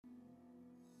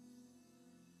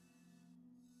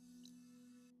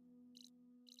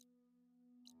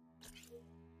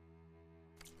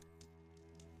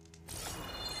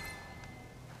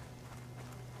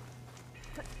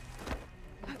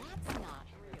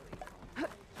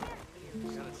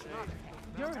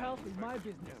Your health is my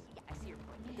business. Yeah, I see your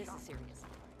point, but this is serious.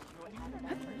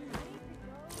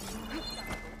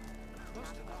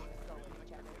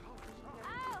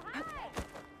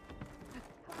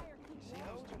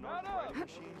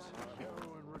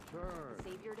 Return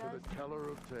Savior to does? the teller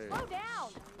of tales. Slow down!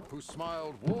 Who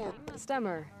smiled warm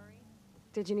Stemmur,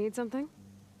 did you need something?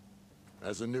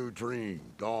 as a new dream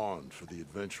dawned for the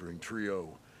adventuring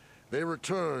trio. They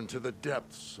returned to the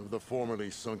depths of the formerly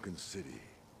sunken city,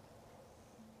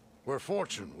 where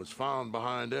fortune was found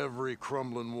behind every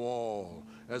crumbling wall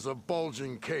as a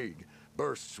bulging keg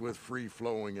bursts with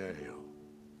free-flowing ale.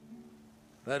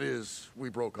 That is, we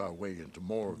broke our way into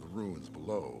more of the ruins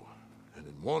below, and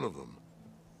in one of them,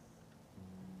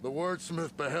 the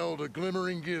wordsmith beheld a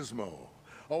glimmering gizmo,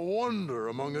 a wonder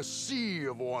among a sea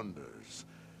of wonders.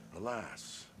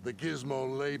 Alas, the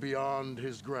gizmo lay beyond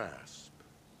his grasp.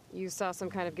 You saw some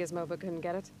kind of gizmo but couldn't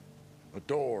get it? A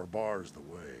door bars the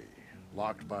way,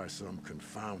 locked by some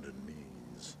confounded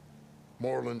means.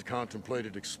 Moreland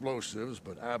contemplated explosives,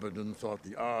 but Abaddon thought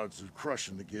the odds of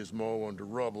crushing the gizmo under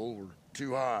rubble were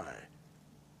too high.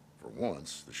 For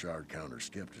once, the shard counter's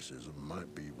skepticism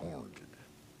might be warranted.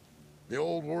 The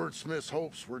old wordsmith's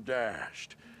hopes were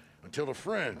dashed, until a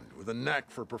friend with a knack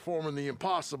for performing the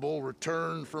impossible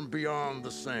returned from beyond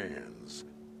the sands.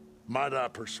 Might I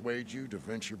persuade you to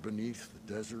venture beneath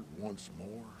the desert once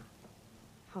more?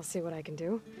 I'll see what I can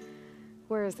do.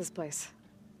 Where is this place?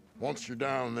 Once you're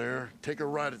down there, take a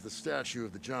right at the statue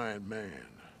of the giant man.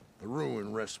 The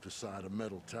ruin rests beside a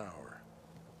metal tower.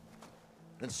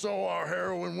 And so our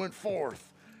heroine went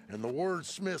forth, and the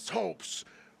wordsmith's hopes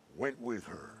went with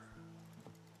her.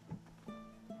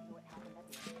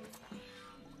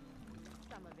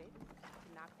 Some of it,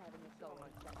 Knox having a soul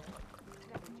instead of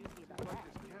nothing juicy about that.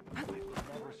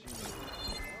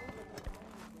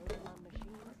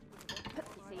 The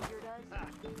Savior does? I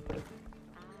did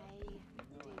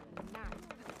not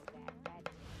know that.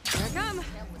 Here I come!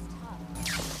 That was tough.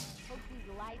 Hope these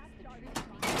lights, the truth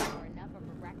speakers, are enough of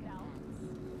a recompense.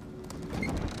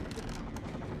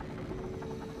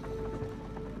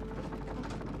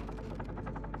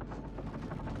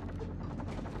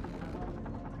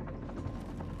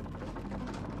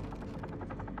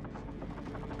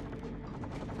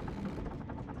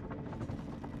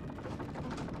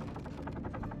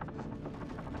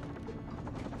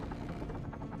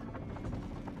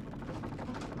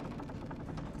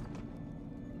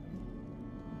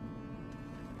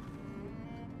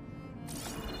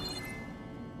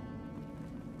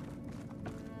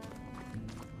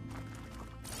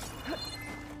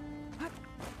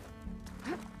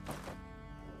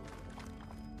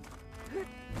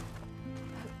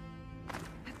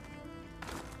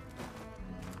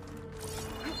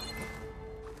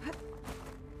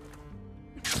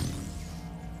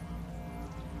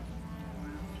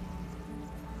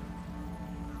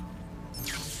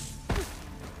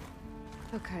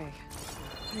 Okay,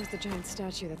 there's the giant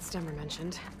statue that Stemmur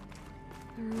mentioned.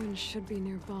 The ruin should be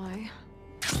nearby.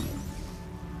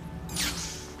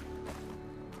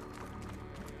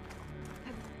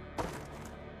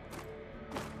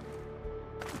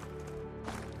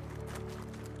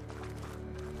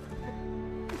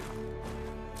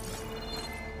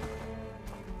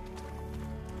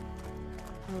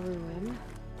 A ruin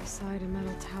beside a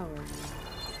metal tower.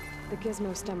 The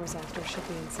gizmo Stemmur's after should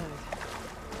be inside.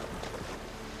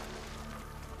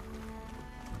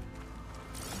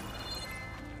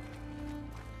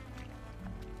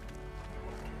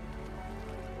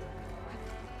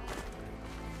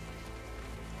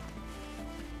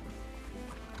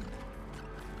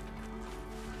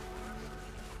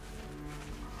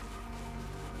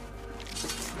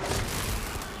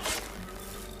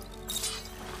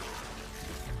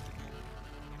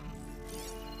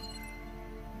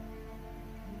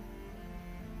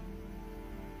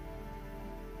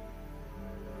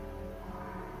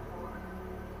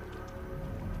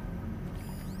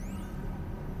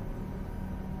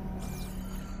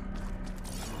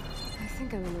 I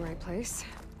think I'm in the right place.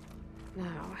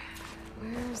 Now,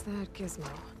 where's that gizmo?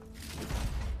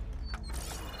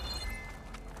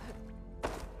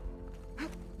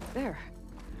 There.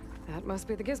 That must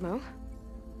be the gizmo.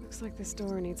 Looks like this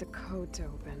door needs a code to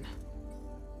open.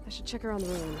 I should check around the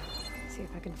room, see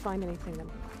if I can find anything that...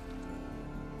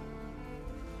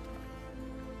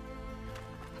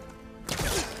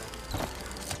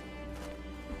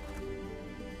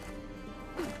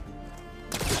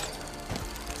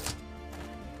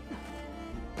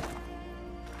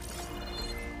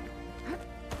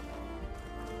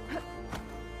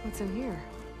 What's in here?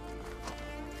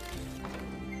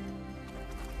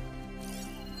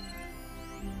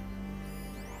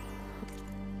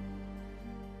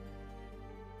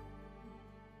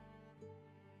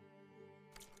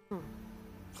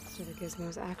 So the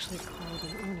Gizmo's actually called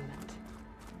an ornament.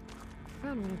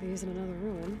 Found one of these in another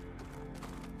ruin.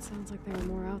 Sounds like there are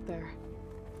more out there.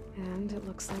 And it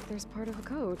looks like there's part of a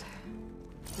code.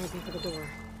 Might be for the door.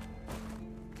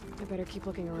 I better keep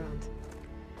looking around.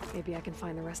 Maybe I can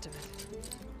find the rest of it.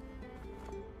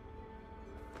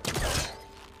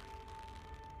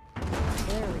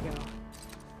 There we go.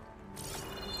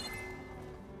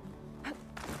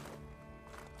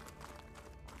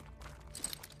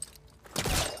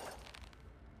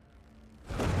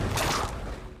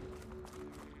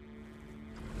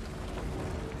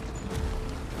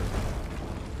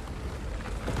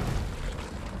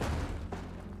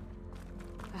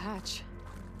 A hatch.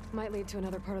 Might lead to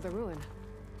another part of the ruin.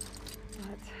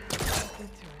 But let's get to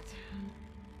it.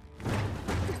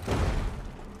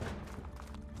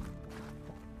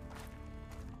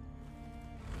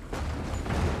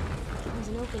 There's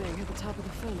an opening at the top of the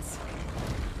fence.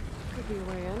 Could be a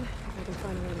way in, if I can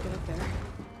find a way to get up there.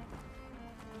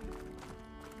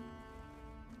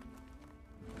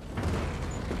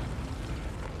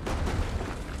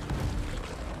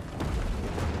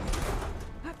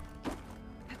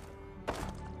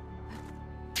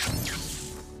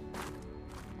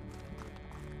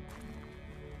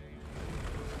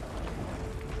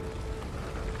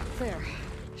 There.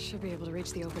 Should be able to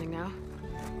reach the opening now.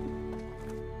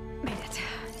 Made it.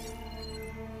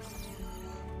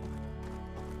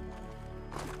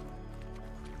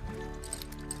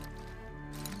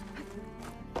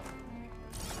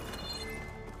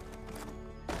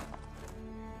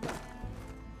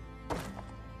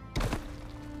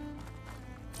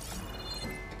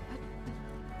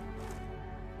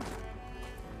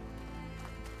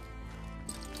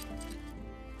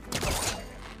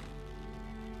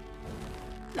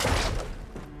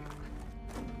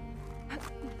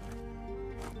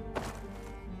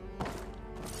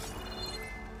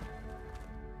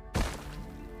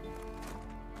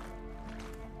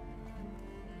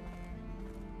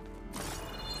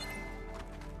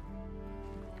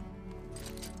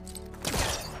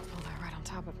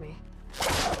 Of me.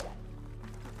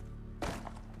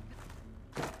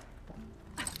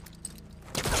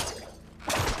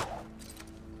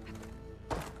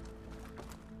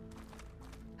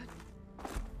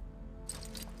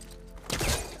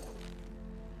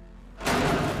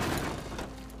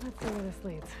 Let's see where this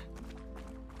leads.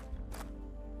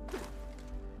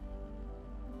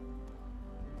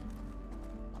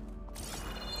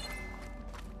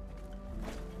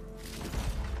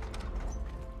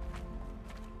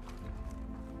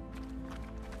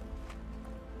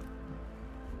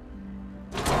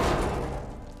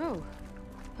 Oh,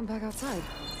 I'm back outside.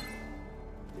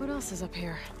 What else is up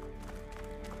here?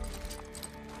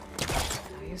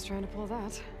 No use trying to pull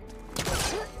that.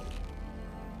 There's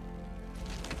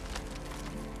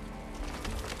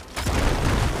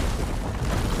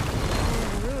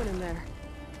a ruin in there.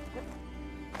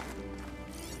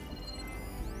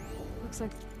 Looks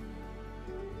like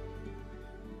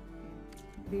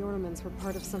the ornaments were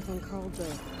part of something called the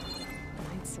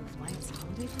Knights of Light's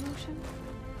holiday promotion?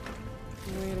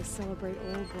 A way to celebrate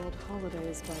old world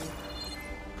holidays by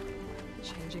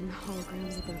changing the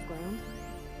holograms above ground.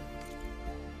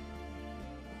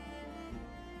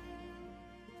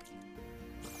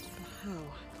 But how?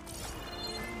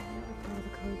 Another part of the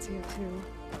code's here too.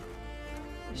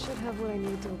 I should have what I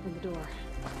need to open the door.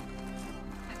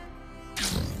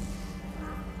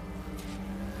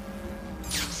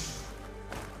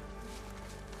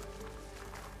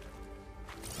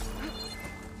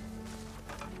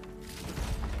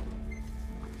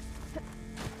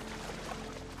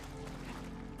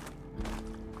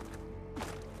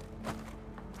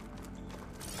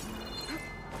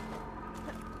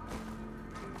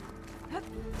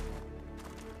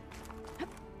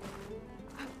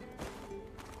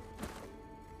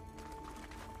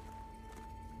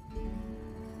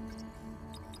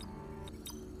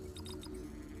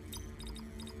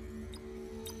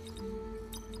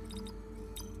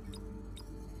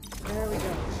 There we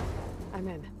go. I'm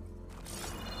in.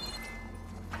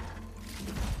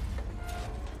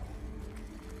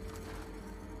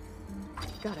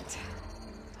 Got it.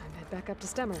 Time to head back up to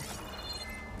Stemmur.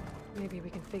 Maybe we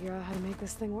can figure out how to make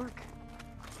this thing work.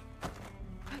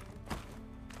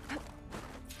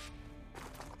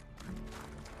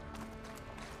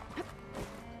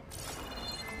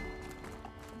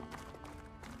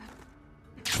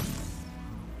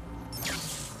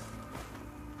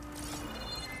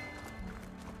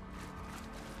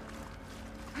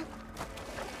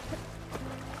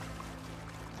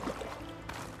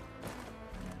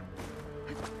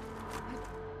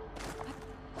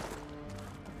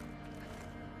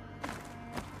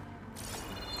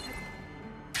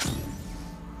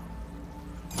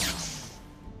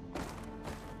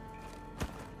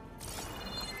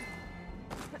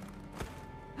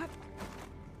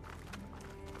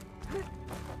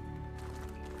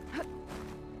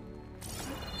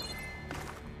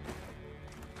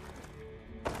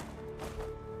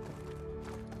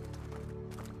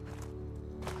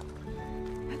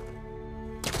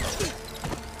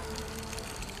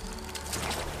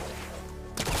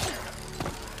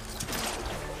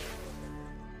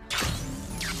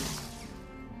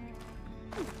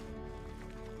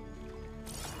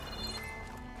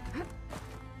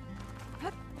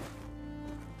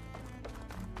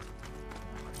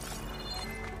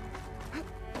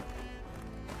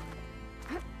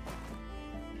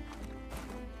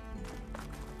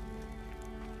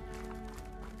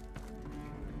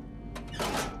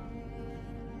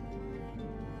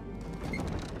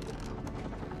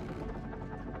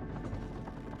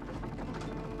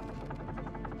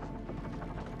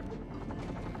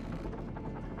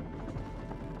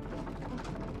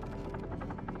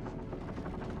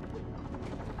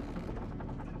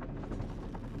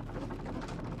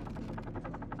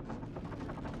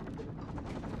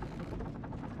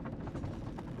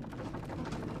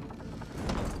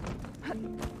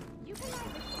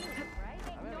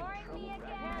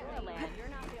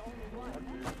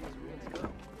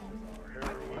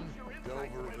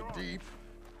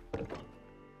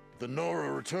 The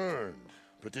Nora returned,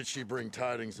 but did she bring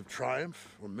tidings of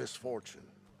triumph or misfortune?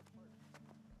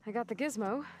 I got the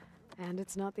Gizmo, and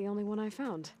it's not the only one I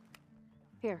found.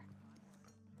 Here.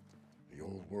 The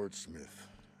old wordsmith,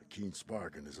 a keen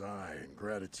spark in his eye and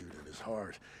gratitude in his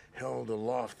heart, held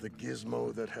aloft the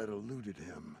gizmo that had eluded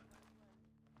him.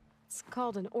 It's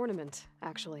called an ornament,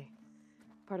 actually.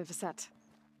 Part of a set.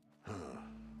 Huh.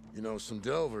 You know, some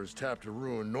delvers tapped a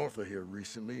ruin north of here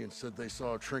recently and said they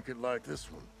saw a trinket like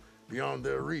this one, beyond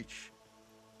their reach.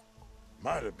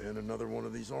 Might have been another one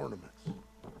of these ornaments.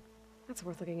 That's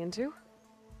worth looking into.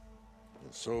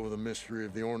 And so the mystery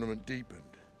of the ornament deepened.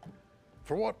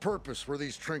 For what purpose were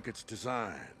these trinkets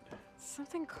designed?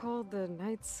 Something called the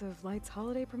Knights of Light's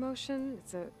holiday promotion.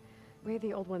 It's a way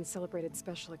the old ones celebrated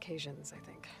special occasions, I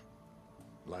think.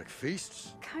 Like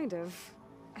feasts? Kind of.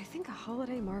 I think a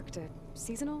holiday marked a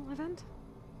seasonal event?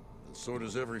 And so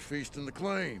does every feast in the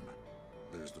claim.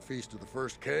 There's the Feast of the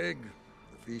First Keg,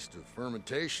 the Feast of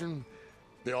Fermentation,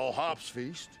 the All Hops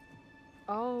Feast.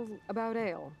 All about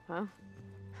ale, huh?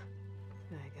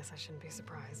 I guess I shouldn't be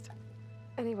surprised.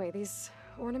 Anyway, these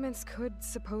ornaments could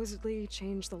supposedly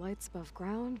change the lights above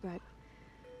ground, but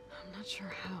I'm not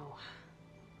sure how.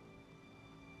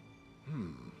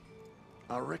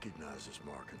 I recognize this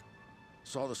marking.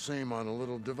 Saw the same on a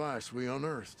little device we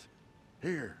unearthed.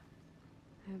 Here.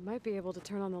 It might be able to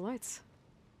turn on the lights.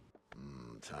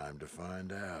 Time to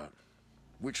find out.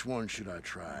 Which one should I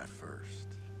try first?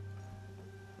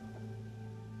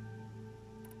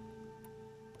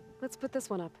 Let's put this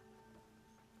one up.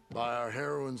 By our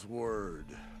heroine's word,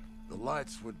 the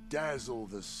lights would dazzle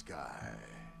the sky.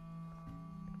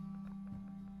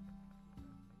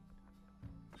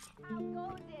 How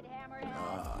goes it,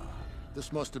 Hammerhead?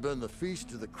 This must have been the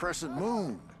Feast of the Crescent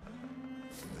Moon.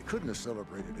 They couldn't have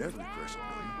celebrated every crescent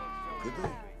moon, could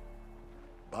they?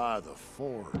 By the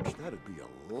Forge, that'd be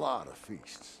a lot of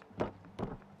feasts.